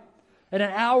night. At an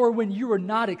hour when you are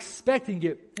not expecting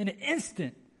it, in an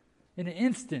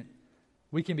instant,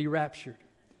 we can be raptured.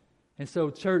 And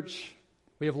so, church,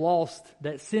 we have lost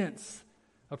that sense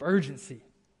of urgency.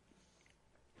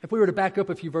 If we were to back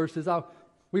up a few verses,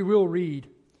 we will read.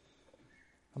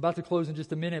 I'm about to close in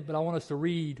just a minute, but I want us to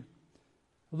read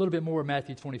a little bit more of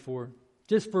Matthew 24.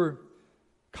 Just for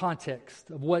context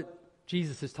of what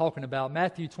Jesus is talking about,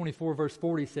 Matthew 24 verse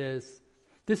 40 says,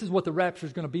 this is what the rapture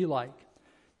is going to be like.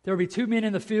 There will be 2 men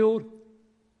in the field,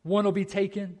 one will be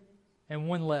taken and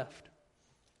one left.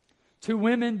 2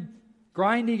 women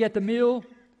grinding at the mill,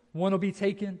 one will be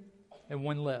taken and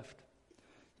one left.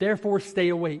 Therefore stay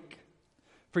awake,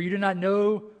 for you do not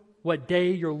know what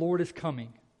day your Lord is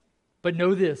coming. But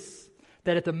know this,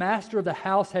 that if the master of the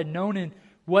house had known in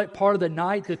what part of the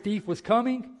night the thief was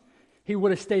coming, he would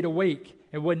have stayed awake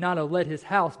and would not have let his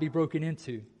house be broken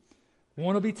into.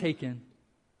 One will be taken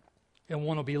and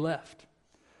one will be left.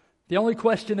 The only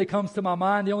question that comes to my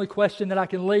mind, the only question that I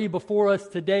can lay before us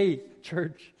today,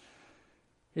 church,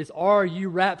 is are you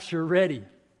rapture ready?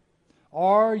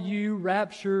 Are you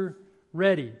rapture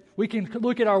ready? We can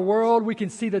look at our world, we can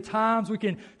see the times, we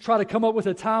can try to come up with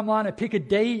a timeline and pick a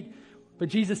date, but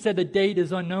Jesus said the date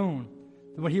is unknown,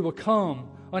 when he will come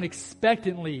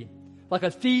unexpectedly, like a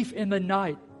thief in the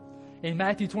night. And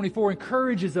Matthew 24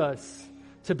 encourages us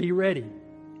to be ready.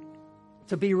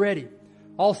 To be ready.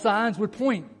 All signs would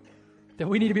point that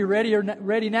we need to be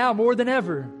ready now more than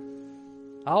ever.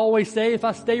 I always say if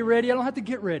I stay ready, I don't have to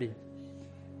get ready.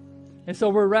 And so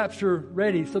we're rapture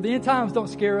ready. So the end times don't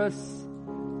scare us.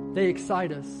 They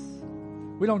excite us.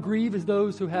 We don't grieve as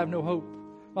those who have no hope.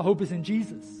 My hope is in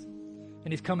Jesus,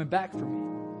 and he's coming back for me.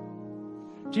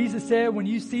 Jesus said, when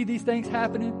you see these things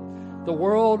happening, the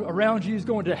world around you is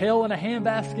going to hell in a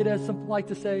handbasket, as some like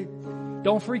to say.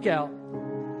 Don't freak out.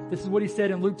 This is what he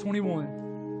said in Luke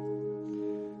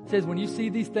 21. It says, when you see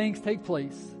these things take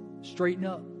place, straighten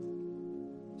up.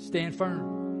 Stand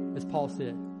firm, as Paul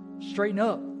said. Straighten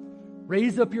up.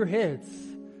 Raise up your heads.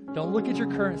 Don't look at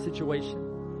your current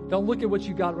situation. Don't look at what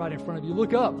you got right in front of you.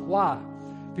 Look up. Why?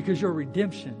 Because your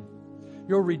redemption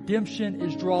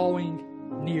is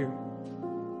drawing near.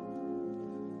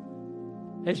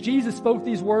 As Jesus spoke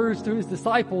these words to his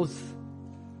disciples,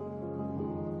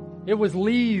 it was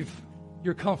leave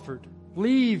your comfort,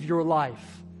 leave your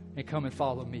life, and come and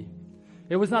follow me.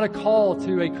 It was not a call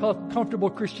to a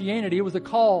comfortable Christianity. It was a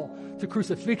call to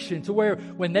crucifixion, to where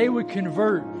when they would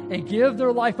convert and give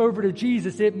their life over to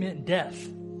Jesus, it meant death.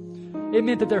 It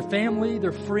meant that their family,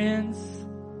 their friends,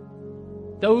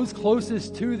 those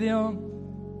closest to them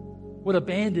would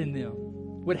abandon them,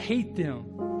 would hate them.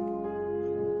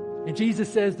 And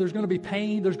Jesus says there's going to be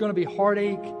pain, there's going to be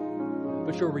heartache,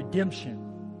 but your redemption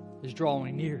is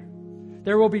drawing near.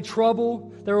 There will be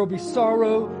trouble, there will be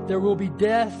sorrow, there will be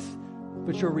death,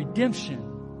 but your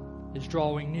redemption is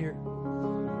drawing near.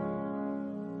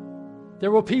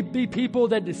 There will be people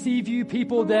that deceive you,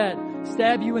 people that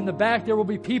stab you in the back. There will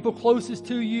be people closest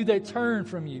to you that turn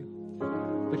from you.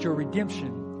 But your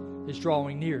redemption is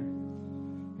drawing near.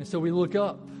 And so we look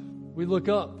up. We look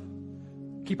up.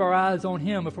 Keep our eyes on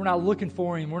him. If we're not looking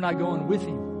for him, we're not going with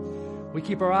him. We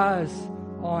keep our eyes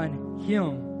on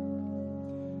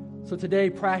him. So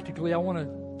today, practically, I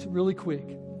want to really quick.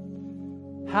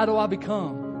 How do I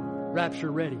become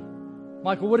rapture ready?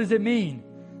 Michael, what does it mean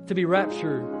to be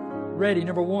rapture ready?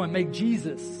 Number one, make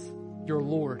Jesus your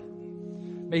Lord.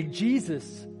 Make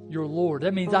Jesus your Lord.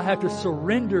 That means I have to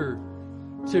surrender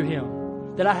to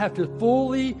him. That I have to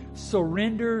fully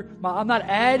surrender. I'm not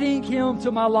adding him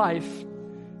to my life.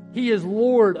 He is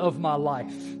Lord of my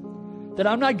life. That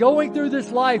I'm not going through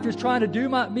this life just trying to do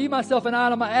me, myself, and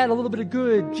I'm going to add a little bit of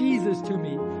good Jesus to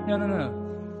me.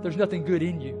 No. There's nothing good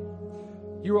in you.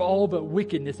 You are all but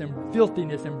wickedness and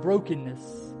filthiness and brokenness.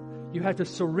 You have to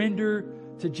surrender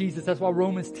to Jesus. That's why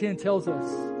Romans 10 tells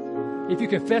us, if you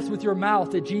confess with your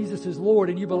mouth that Jesus is Lord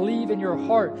and you believe in your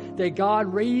heart that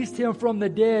God raised him from the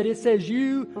dead, it says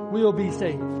you will be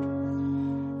saved.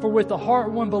 For with the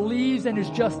heart one believes and is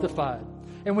justified,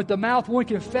 and with the mouth one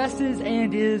confesses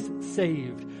and is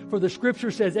saved. For the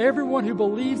scripture says everyone who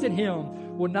believes in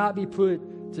him will not be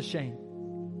put to shame.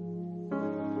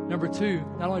 Number two,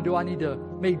 not only do I need to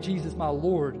make Jesus my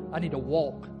Lord, I need to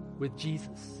walk with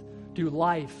Jesus. Do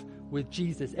life with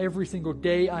Jesus. Every single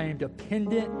day I am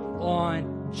dependent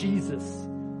on Jesus.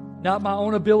 Not my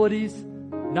own abilities,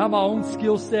 not my own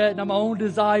skill set, not my own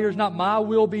desires, not my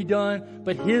will be done,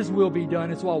 but his will be done.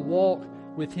 And so I walk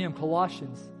with him.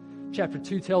 Colossians chapter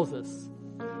 2 tells us,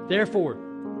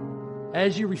 therefore,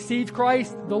 as you received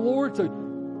Christ the Lord,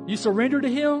 so you surrender to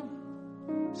him,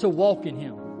 so walk in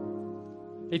him.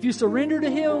 If you surrender to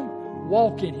him,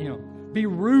 walk in him. Be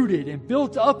rooted and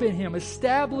built up in him,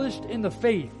 established in the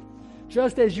faith,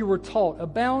 just as you were taught,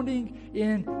 abounding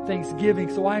in thanksgiving.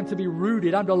 So I am to be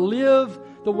rooted. I'm to live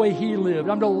the way He lived.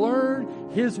 I'm to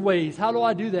learn His ways. How do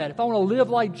I do that? If I want to live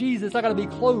like Jesus, I got to be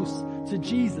close to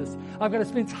Jesus. I've got to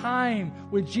spend time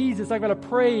with Jesus. I've got to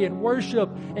pray and worship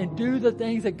and do the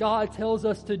things that God tells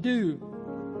us to do.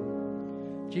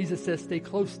 Jesus says, stay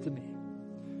close to me.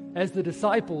 As the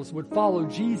disciples would follow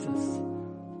Jesus,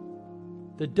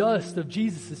 the dust of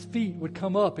Jesus' feet would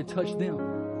come up and touch them.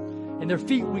 And their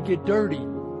feet would get dirty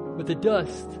with the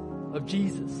dust of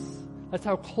Jesus. That's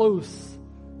how close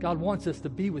God wants us to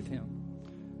be with Him.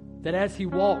 That as He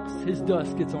walks, His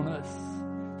dust gets on us.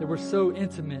 That we're so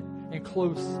intimate and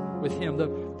close with Him. The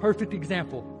perfect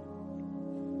example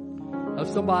of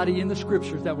somebody in the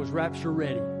Scriptures that was rapture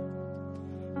ready.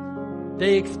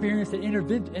 They experienced an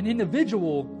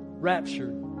individual rapture.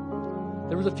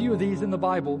 There was a few of these in the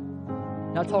Bible.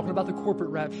 Not talking about the corporate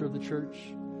rapture of the church,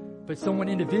 but someone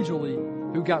individually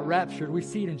who got raptured. We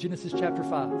see it in Genesis chapter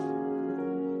 5.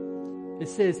 It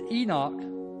says Enoch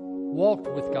walked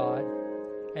with God,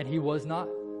 and he was not,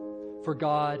 for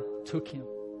God took him,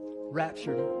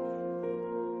 raptured him.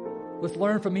 Let's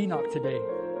learn from Enoch today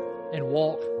and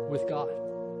walk with God.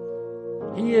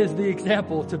 He is the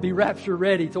example to be rapture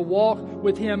ready, to walk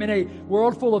with Him in a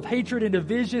world full of hatred and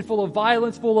division, full of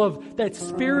violence, full of that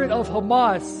spirit of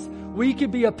Hamas. We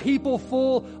can be a people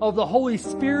full of the Holy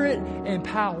Spirit and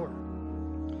power,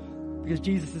 because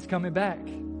Jesus is coming back.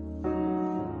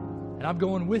 And I'm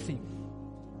going with Him.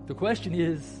 The question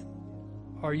is,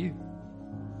 are you?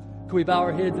 Can we bow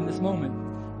our heads in this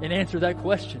moment and answer that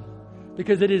question?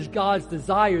 Because it is God's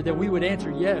desire that we would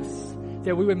answer yes,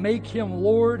 that we would make Him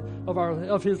Lord of our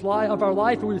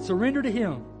life, and we would surrender to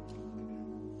Him.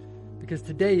 Because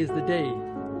today is the day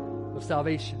of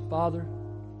salvation. Father,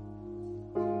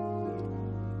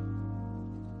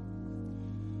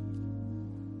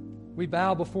 we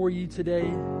bow before You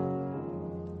today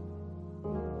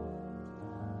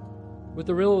with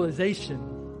the realization,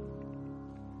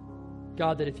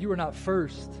 God, that if You are not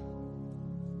first,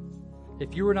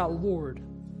 if You are not Lord,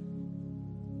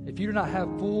 if You do not have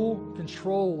full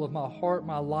control of my heart,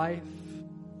 my life,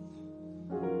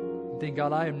 then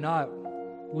God, I am not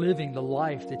living the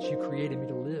life that You created me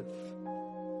to live.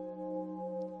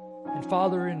 And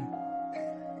Father, in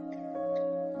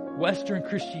Western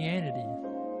Christianity,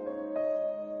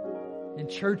 in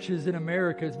churches in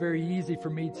America, it's very easy for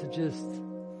me to just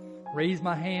raise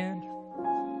my hand,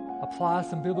 apply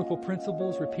some biblical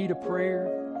principles, repeat a prayer,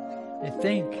 and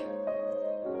think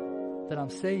that I'm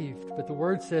saved. But the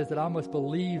Word says that I must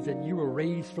believe that You were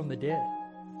raised from the dead.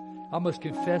 I must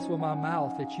confess with my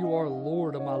mouth that You are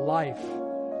Lord of my life.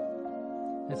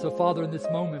 And so, Father, in this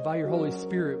moment, by Your Holy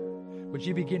Spirit, would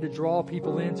You begin to draw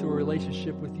people into a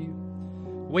relationship with You?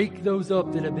 Wake those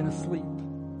up that have been asleep.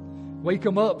 Wake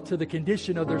them up to the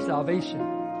condition of their salvation.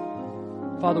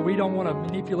 Father, we don't want to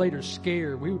manipulate or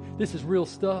scare. This is real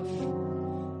stuff.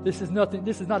 This is nothing.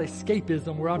 This is not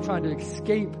escapism where I'm trying to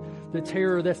escape the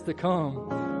terror that's to come.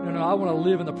 No, I want to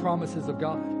live in the promises of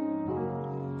God.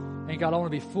 And God, I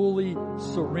want to be fully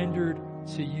surrendered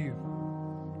to You.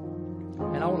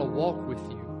 And I want to walk with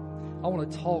You. I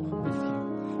want to talk with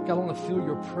You. God, I want to feel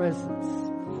Your presence.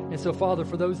 And so, Father,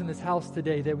 for those in this house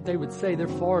today, that they would say they're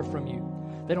far from You.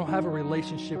 They don't have a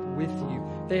relationship with You.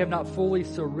 They have not fully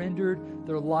surrendered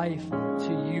their life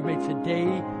to You. May today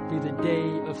be the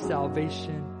day of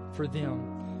salvation for them.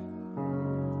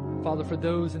 Father, for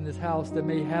those in this house that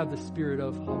may have the spirit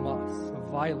of Hamas,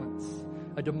 of violence,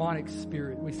 a demonic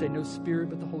spirit, we say no spirit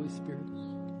but the Holy Spirit.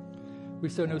 We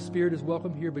say no spirit is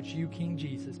welcome here but You, King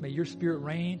Jesus. May Your Spirit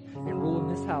reign and rule in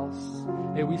this house.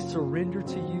 May we surrender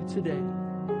to You today.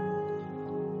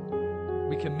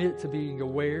 We commit to being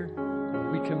aware.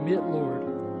 We commit, Lord,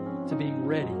 to being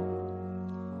ready.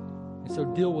 And so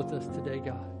deal with us today,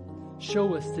 God.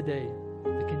 Show us today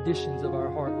the conditions of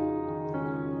our heart.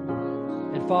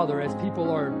 And Father, as people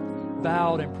are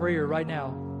bowed in prayer right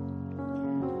now,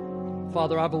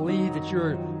 Father, I believe that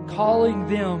You're calling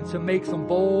them to make some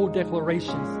bold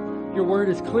declarations. Your Word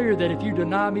is clear that if You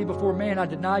deny Me before man, I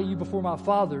deny You before my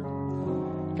Father.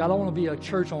 God, I want to be a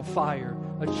church on fire,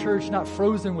 a church not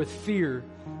frozen with fear,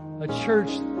 a church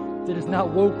that is not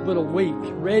woke but awake,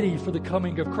 ready for the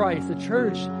coming of Christ, a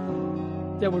church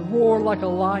that would roar like a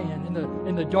lion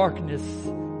in the darkness,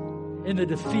 in the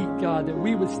defeat, God, that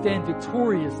we would stand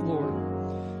victorious, Lord.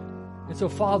 And so,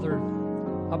 Father,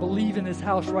 I believe in this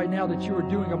house right now that You are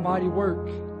doing a mighty work.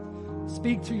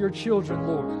 Speak to Your children,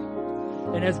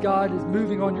 Lord. And as God is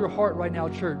moving on your heart right now,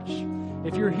 church,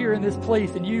 if you're here in this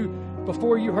place and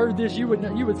before you heard this, you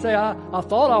would say, I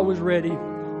thought I was ready,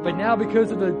 but now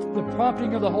because of the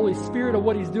prompting of the Holy Spirit of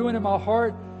what He's doing in my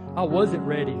heart, I wasn't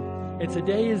ready. And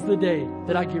today is the day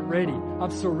that I get ready.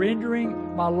 I'm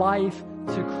surrendering my life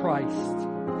to Christ.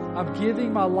 I'm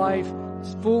giving my life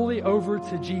fully over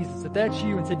to Jesus. If that's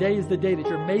you and today is the day that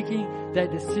you're making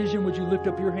that decision, would you lift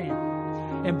up your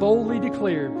hand and boldly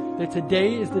declare that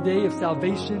today is the day of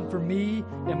salvation for me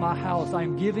and my house.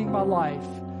 I'm giving my life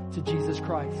to Jesus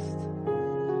Christ.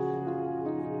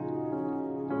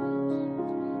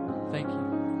 Thank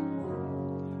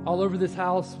you. All over this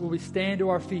house, will we stand to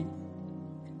our feet?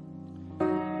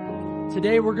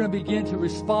 Today we're going to begin to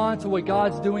respond to what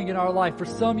God's doing in our life. For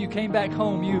some, you came back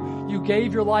home. You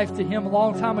gave your life to Him a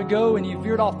long time ago and you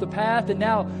veered off the path, and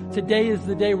now today is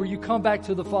the day where you come back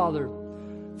to the Father.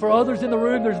 For others in the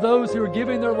room, there's those who are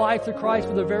giving their life to Christ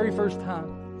for the very first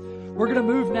time. We're going to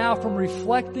move now from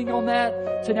reflecting on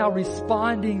that to now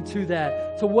responding to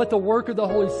that, to what the work of the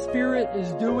Holy Spirit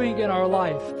is doing in our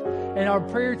life. And our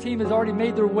prayer team has already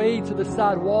made their way to the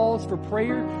side walls for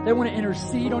prayer. They want to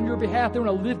intercede on your behalf. They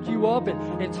want to lift you up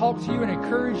and talk to you and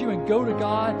encourage you and go to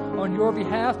God on your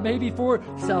behalf, maybe for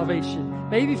salvation,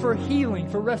 maybe for healing,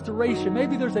 for restoration.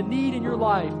 Maybe there's a need in your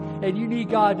life and you need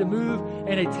God to move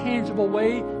in a tangible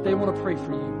way. They want to pray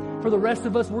for you. For the rest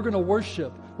of us, we're going to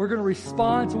worship. We're going to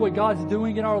respond to what God's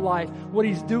doing in our life, what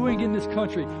He's doing in this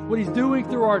country, what He's doing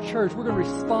through our church. We're going to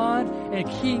respond and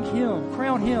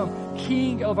crown Him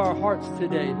King of our hearts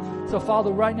today. So, Father,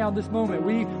 right now in this moment,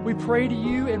 we pray to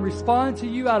You and respond to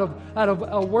You out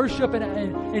of worship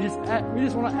and we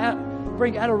just want to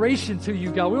bring adoration to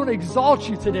You, God. We want to exalt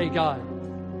You today, God.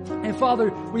 And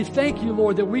Father, we thank You,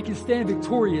 Lord, that we can stand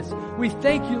victorious. We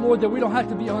thank You, Lord, that we don't have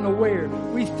to be unaware.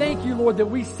 We thank You, Lord, that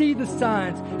we see the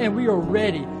signs and we are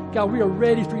ready. God, we are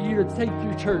ready for You to take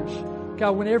Your church.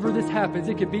 God, whenever this happens,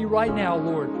 it could be right now,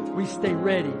 Lord. We stay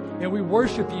ready and we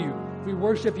worship You. We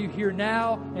worship You here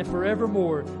now and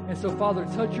forevermore. And so, Father,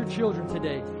 touch Your children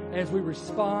today as we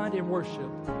respond and worship.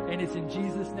 And it's in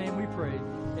Jesus' name we pray.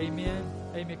 Amen.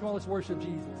 Amen. Come on, let's worship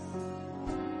Jesus.